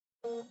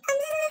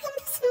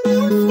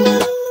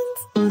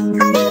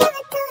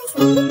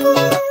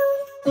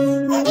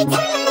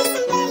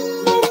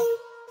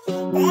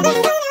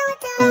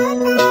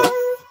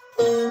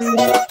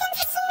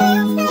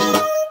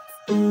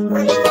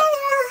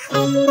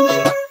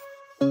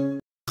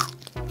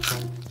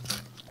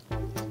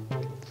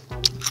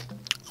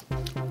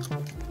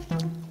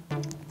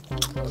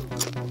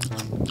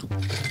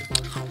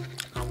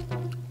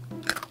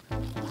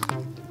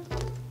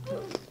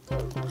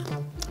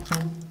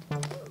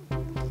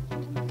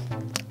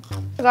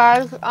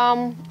Guys,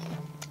 oh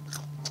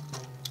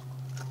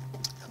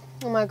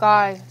my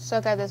god,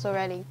 suck at this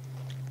already.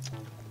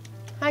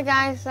 Hi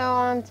guys,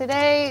 so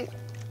today,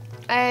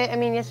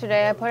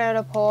 yesterday I put out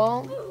a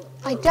poll.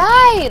 I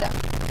died!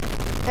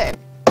 Okay.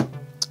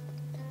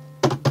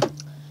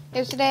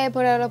 Yesterday I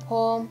put out a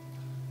poll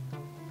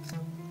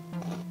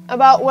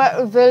about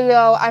what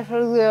video I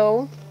should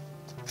do.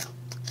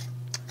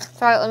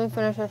 Sorry, let me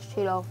finish this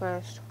Cheeto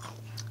first.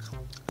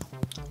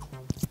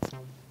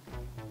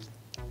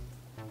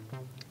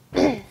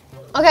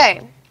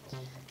 Okay,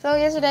 so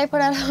yesterday I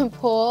put out a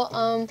poll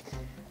on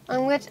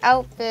which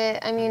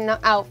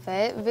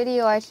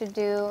video I should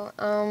do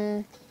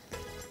in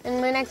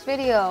my next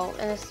video,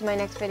 and this is my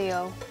next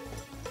video.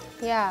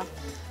 Yeah.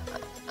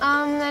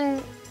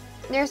 And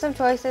there's some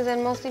choices,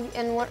 and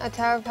a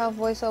Tower of Hell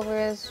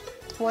voiceover is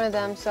one of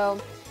them. So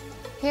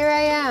here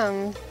I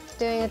am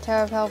doing a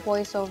Tower of Hell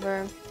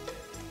voiceover.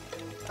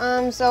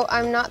 So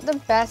I'm not the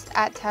best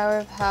at Tower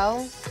of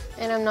Hell,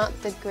 and I'm not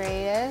the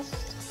greatest.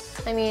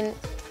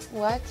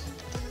 What?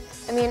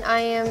 I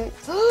am.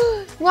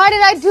 Why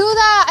did I do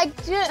that?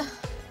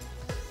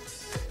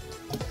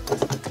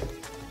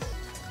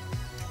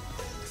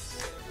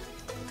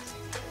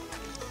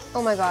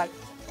 Oh my god.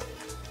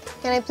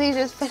 Can I please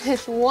just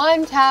finish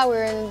one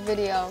tower in this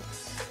video?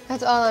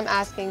 That's all I'm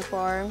asking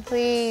for.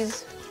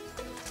 Please.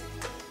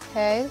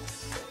 Okay.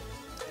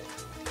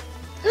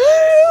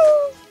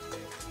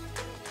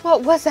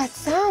 What was that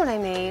sound I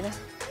made?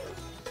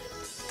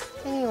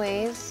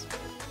 Anyways.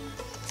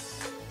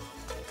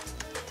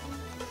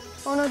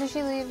 Oh no, did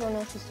she leave? Oh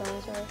no, she's still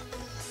in there.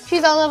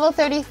 She's on level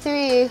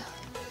 33.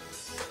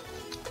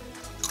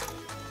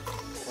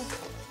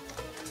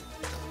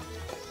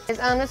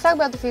 Let's talk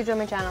about the future of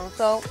my channel.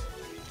 So,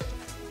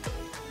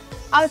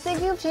 I was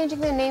thinking of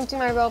changing the name to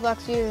my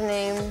Roblox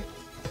username.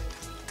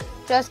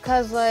 Just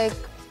cause, like,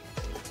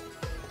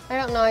 I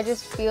don't know, I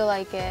just feel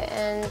like it.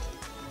 And I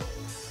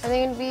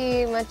think it'd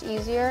be much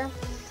easier.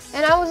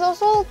 And I was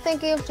also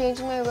thinking of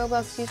changing my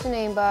Roblox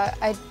username, but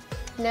I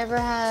never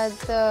had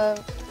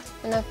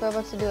enough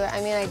Robux to do it.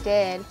 I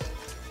did,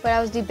 but I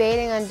was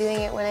debating on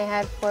doing it when I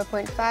had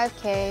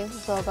 4.5k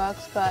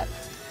Robux, but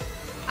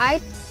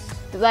I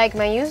like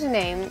my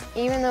username,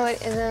 even though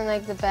it isn't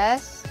like the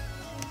best,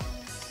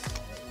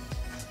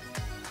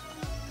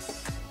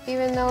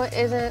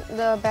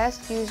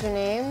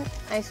 username,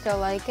 I still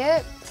like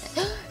it.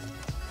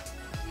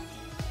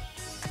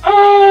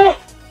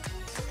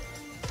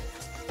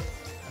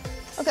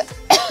 Okay.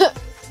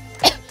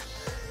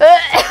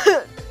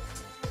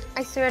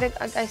 I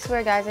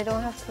swear guys, I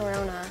don't have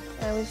corona.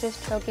 I was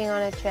just choking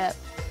on a chip.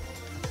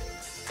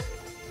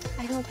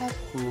 I don't have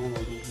corona.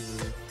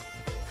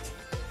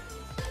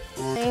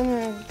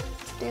 I'm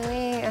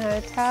doing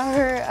a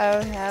Tower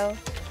of Hell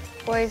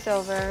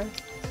voiceover.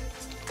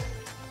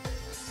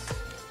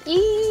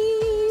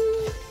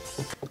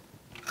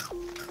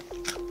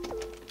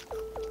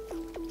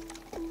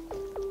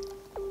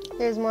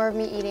 There's more of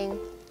me eating.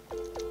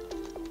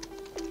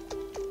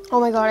 Oh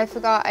my god, I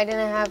forgot I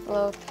didn't have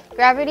low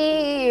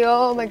gravity.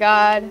 Oh my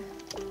god.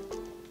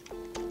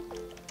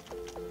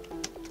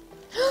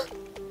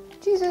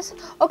 Jesus.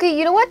 Okay,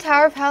 you know what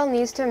Tower of Hell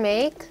needs to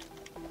make?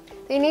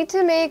 They need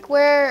to make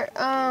where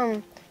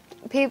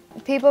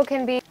people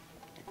can be.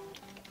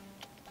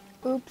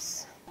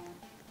 Oops.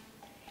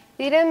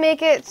 They need to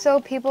make it so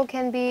people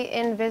can be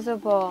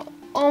invisible.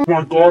 Oh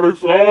my god,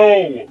 it's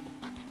out.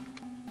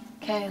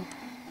 Okay.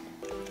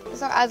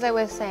 So as I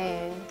was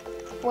saying,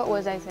 what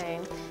was I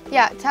saying?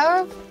 Yeah,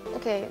 Tower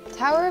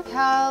of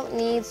Hell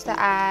needs to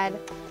add,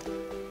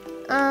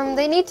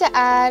 they need to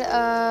add,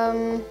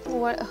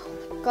 what, oh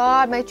my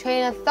god, my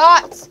train of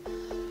thoughts.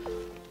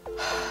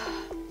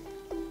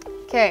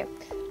 Okay,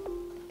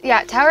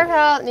 yeah, Tower of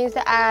Hell needs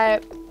to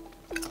add,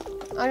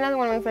 another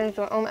one of my friends,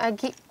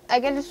 I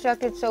get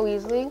distracted so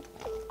easily.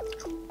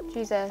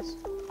 Jesus.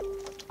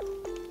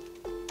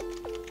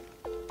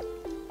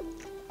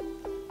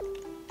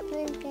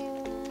 Thank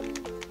you.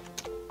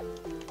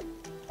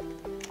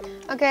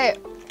 Okay.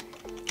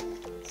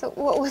 So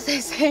what was I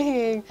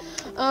saying?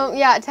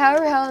 Yeah, Tower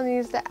of Hell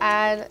needs to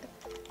add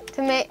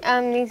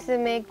needs to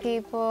make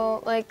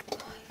people like. Oh, I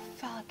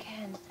fell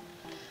again.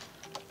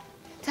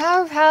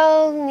 Tower of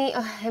Hell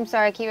I'm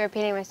sorry, I keep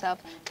repeating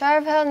myself. Tower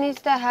of Hell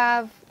needs to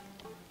have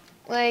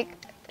like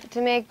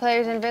to make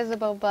players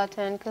invisible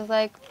button, cause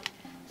like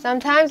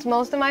sometimes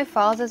most of my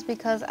falls is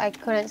because I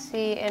couldn't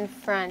see in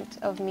front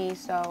of me.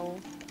 So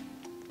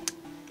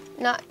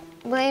not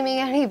blaming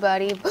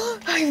anybody.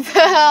 I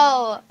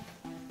fell.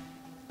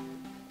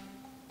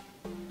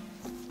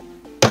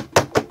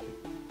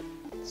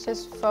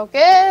 Just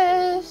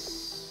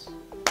focus.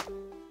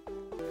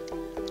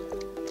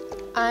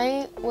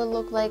 I will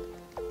look like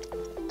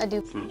a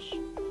doofus.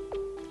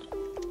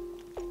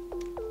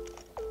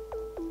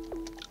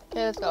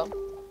 Okay, let's go.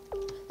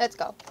 Let's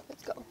go.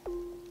 Let's go.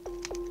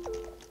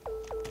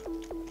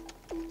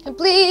 And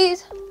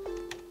please.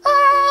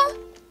 Ah!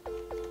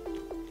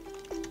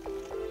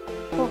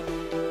 Oh,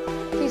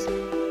 please.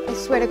 I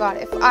swear to God,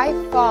 if I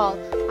fall,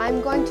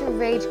 I'm going to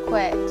rage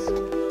quit.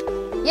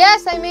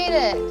 Yes, I made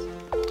it.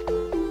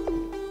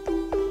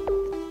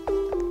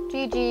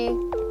 GG.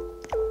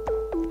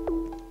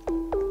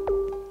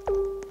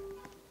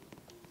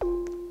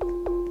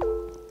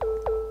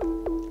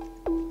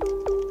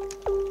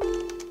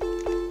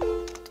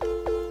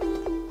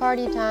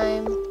 Party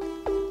time.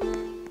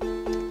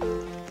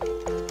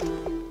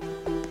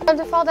 Time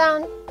to fall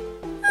down.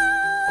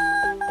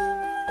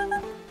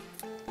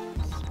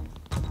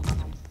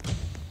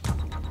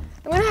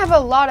 I'm gonna have a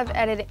lot of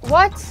editing.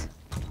 What?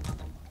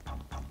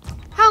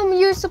 How are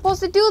you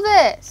supposed to do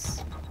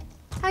this?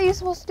 How are you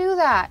supposed to do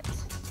that?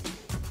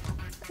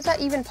 Is that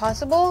even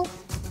possible?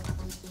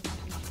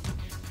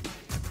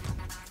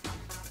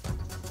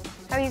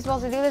 How are you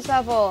supposed to do this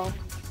level?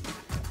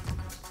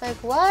 Like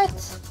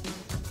what?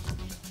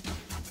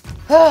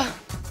 I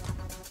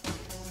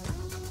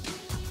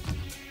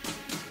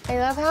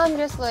love how I'm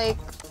just like,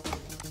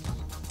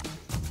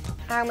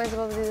 how am I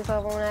supposed to do this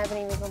level when I haven't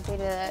even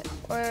completed it?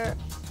 Or,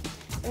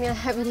 I mean, I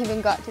haven't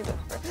even got to the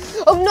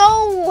first. Oh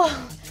no!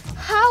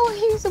 How are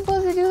you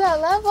supposed to do that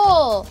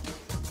level?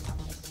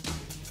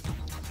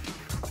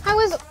 How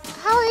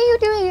are you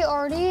doing it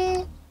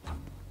already?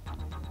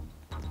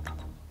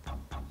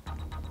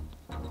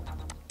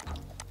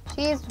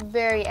 She is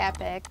very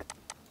epic.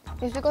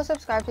 You should go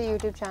subscribe to the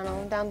YouTube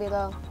channel down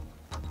below.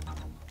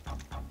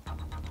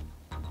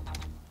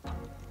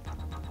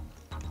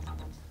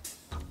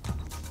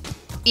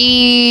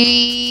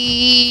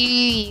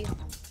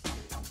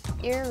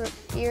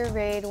 Ear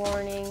raid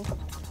warning.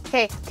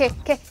 Okay.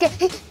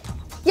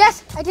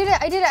 Yes, I did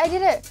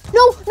it.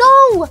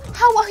 No!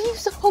 How are you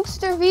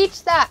supposed to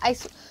reach that?